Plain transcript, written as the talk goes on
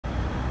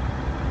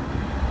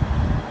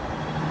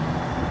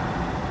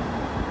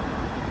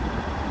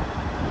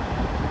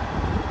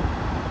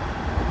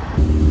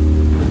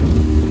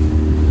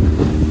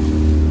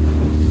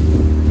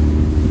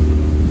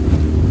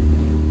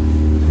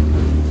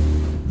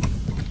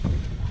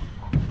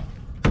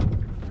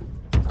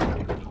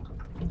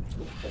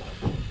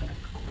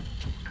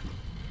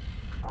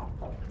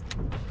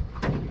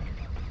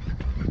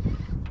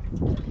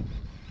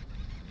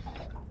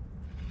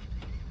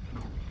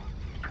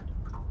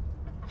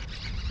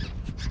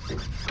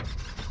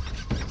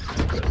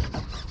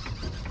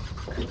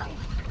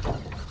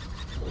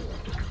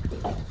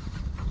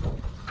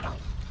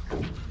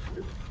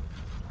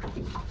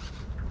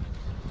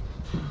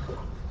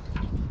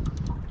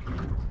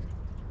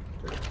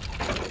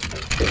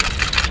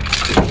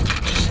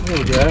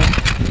Little guy.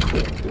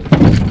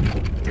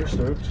 They're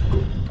stoked.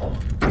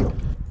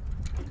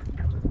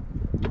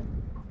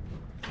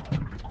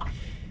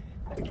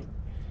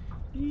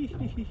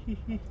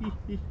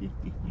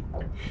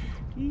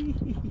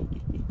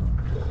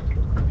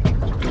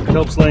 It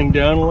helps laying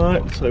down a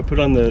lot, so I put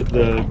on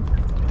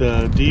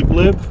the deep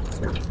lip.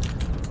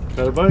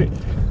 Got a bite.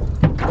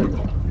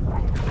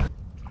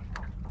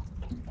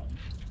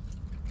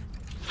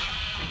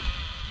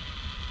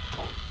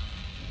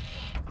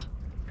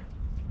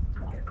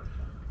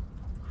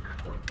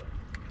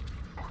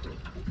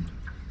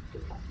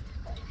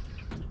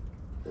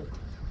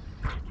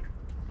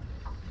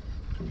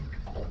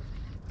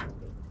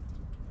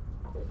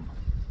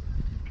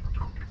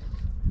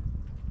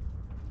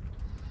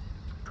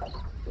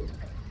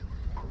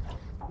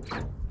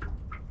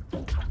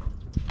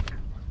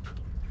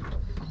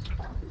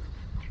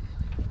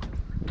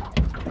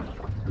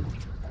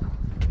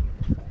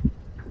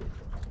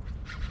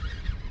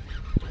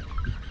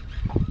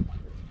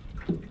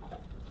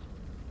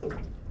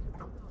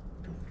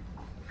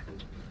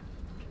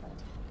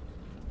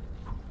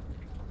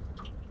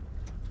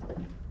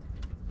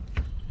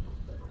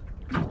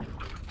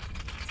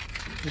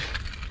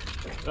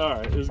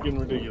 Alright, this is getting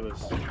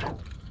ridiculous.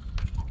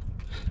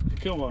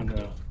 Come on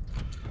now.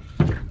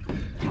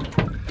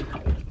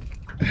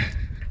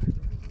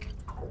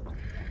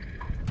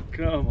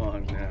 Come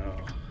on now.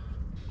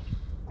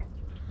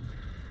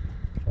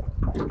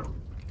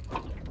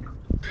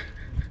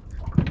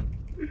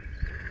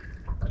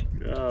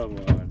 Come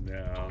on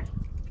now.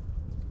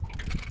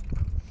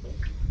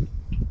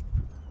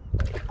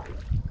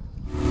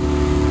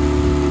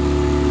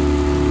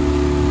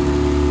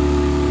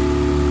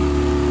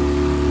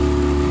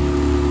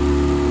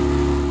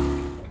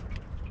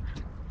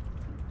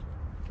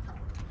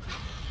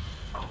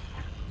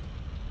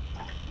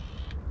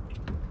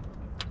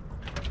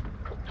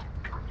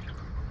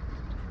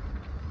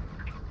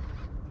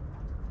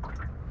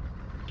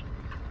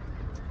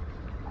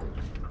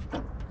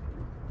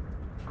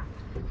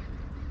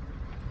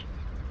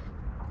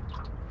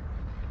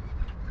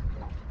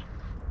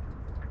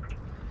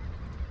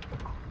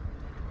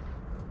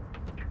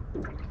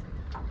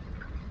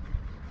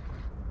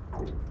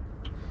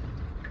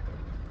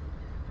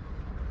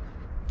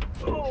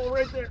 Oh,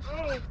 right there.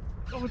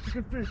 Oh, it's a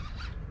good fish.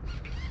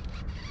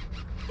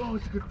 Oh,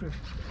 it's a good fish.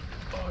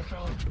 Oh, I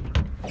found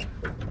it.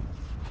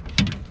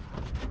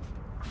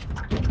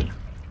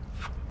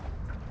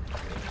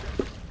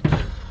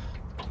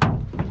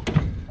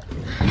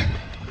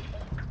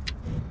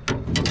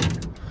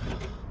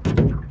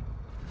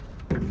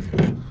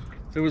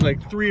 There was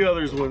like 3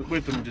 others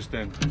with them just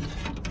then.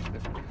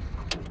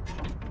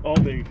 All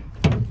big.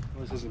 Well,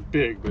 this isn't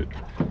big, but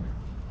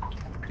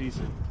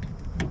decent.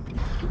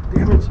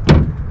 Damn it.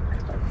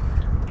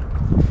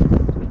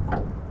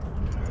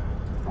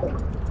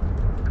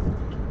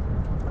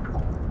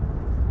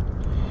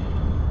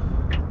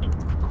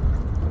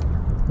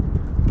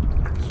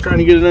 Just trying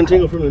to get it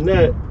untangled from the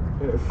net,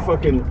 and it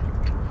fucking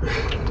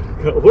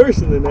got worse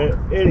in the net,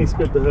 and he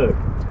spit the hook.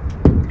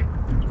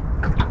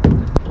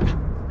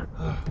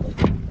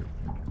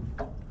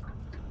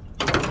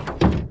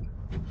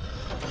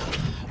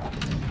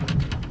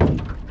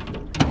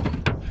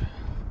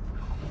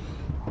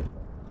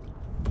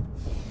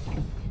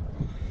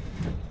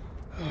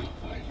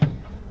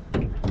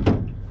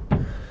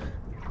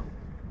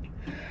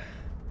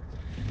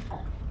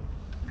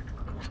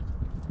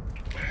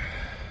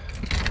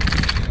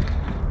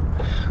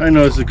 I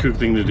know it's a kook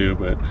thing to do,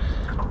 but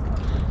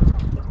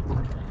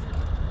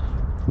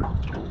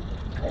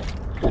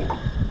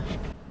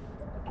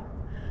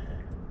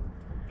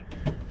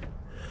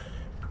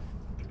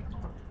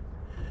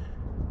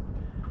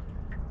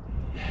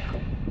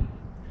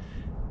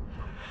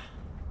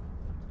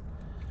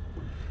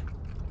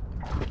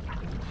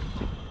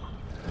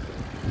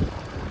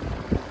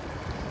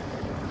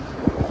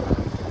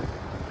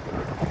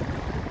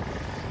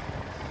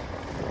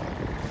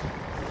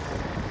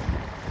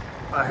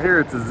I hear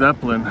it's a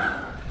Zeppelin.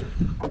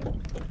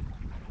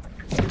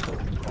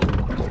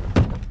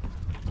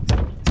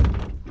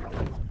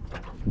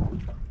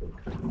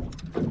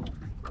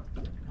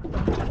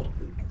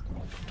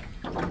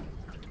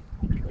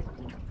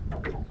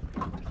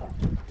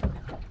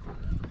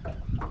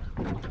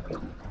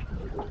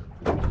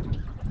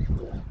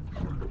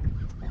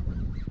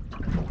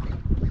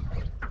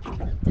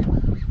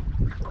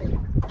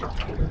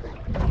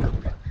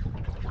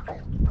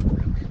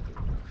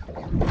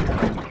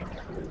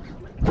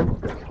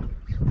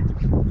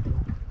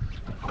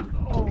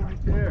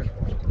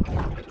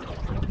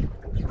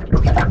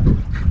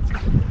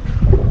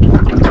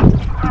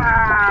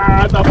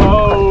 The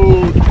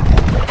boat!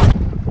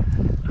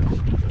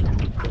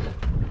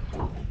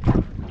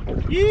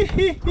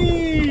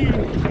 Yee-hee-hee!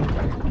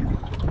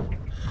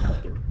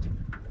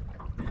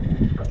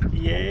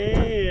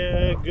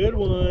 Yeah, good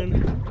one.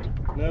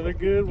 Another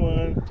good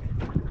one.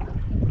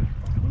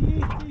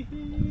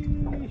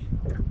 Yee-hee-hee!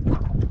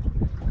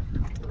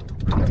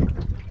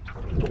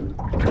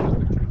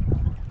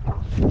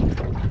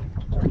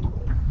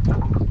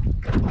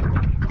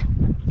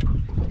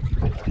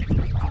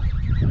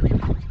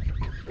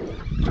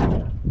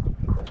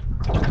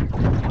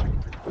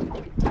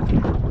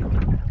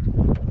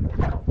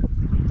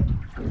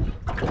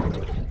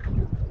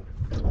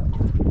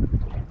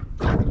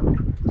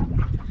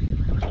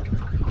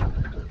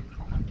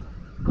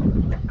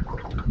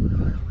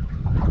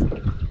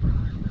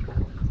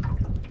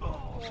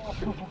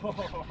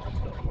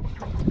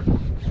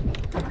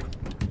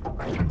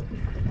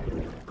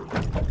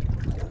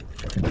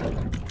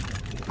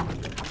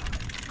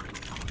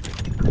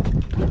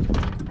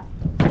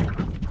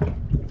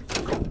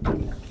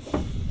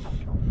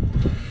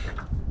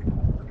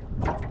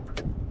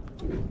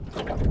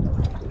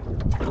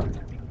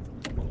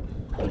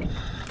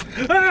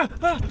 Ah!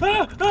 Ah!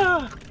 Ah!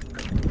 Ah!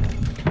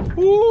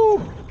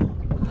 Woo!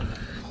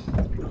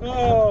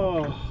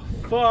 Oh,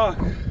 fuck.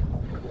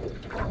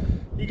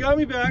 You got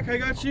me back. I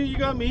got you. You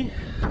got me.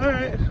 All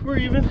right, we're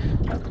even.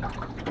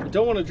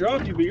 Don't want to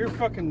drop you, but you're a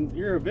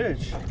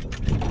bitch.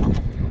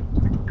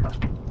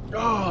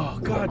 Oh,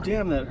 god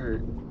damn, that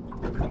hurt.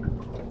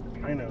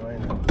 I know.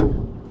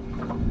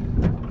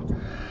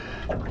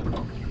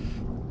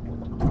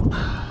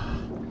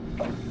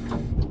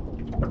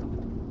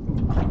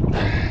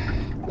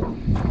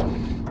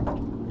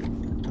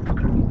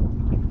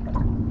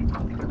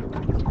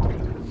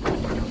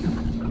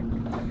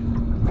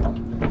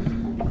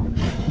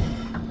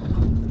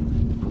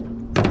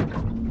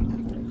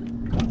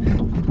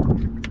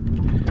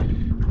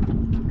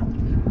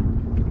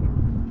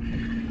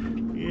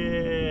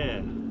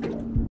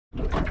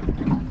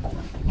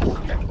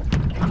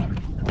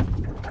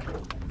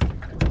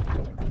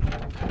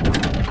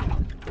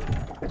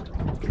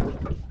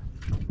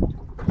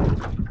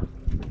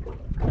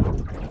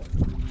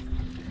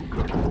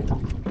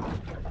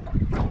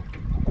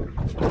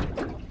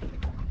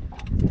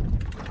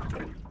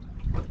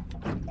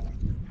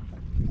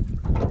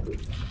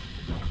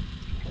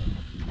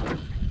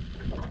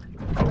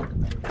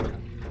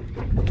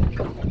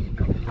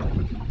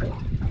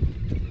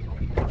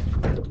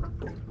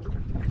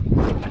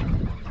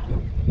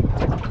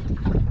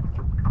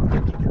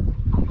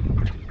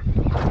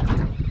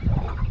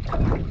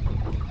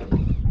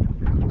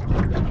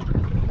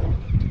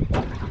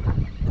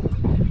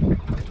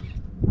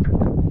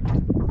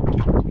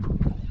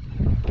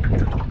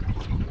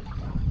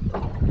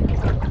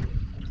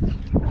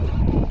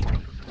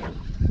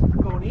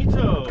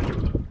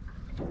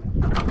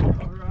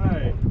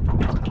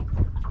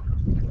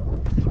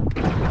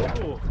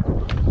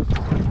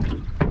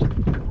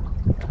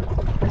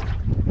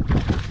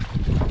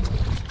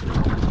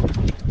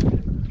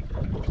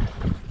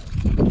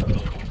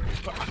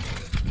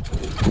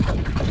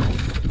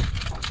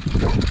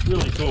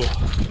 Really cool.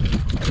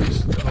 This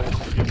is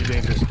gonna be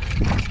dangerous.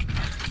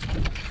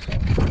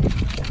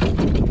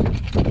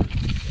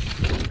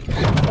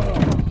 Oh,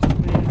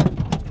 man.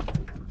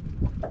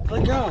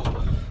 Let go.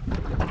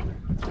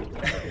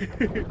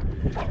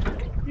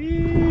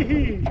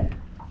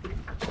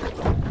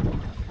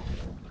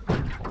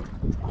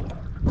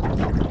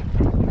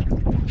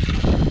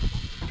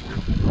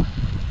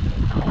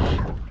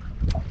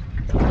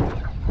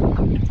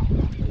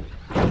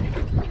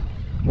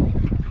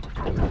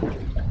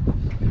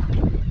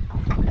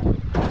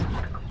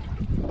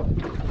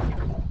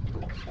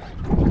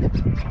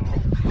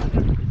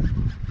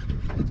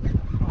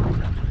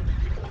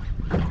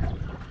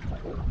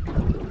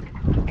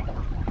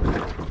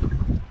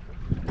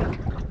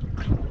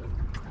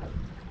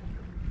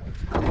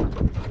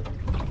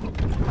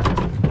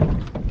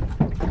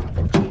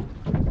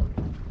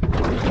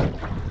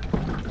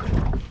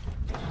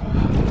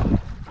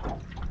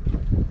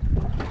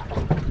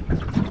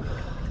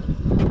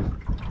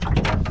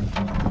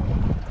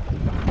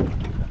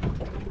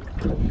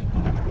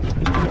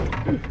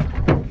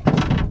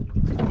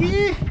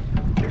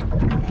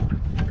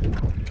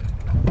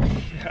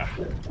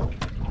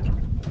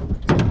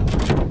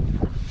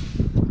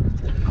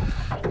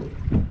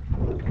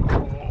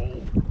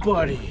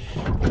 Buddy.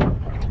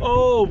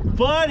 Oh,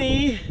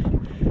 buddy.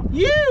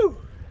 You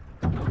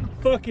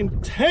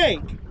fucking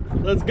tank.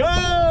 Let's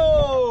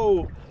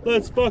go.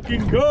 Let's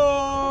fucking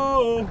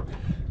go.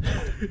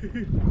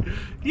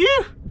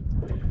 You.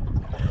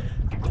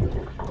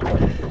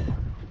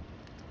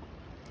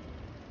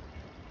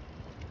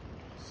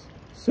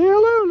 Say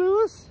hello,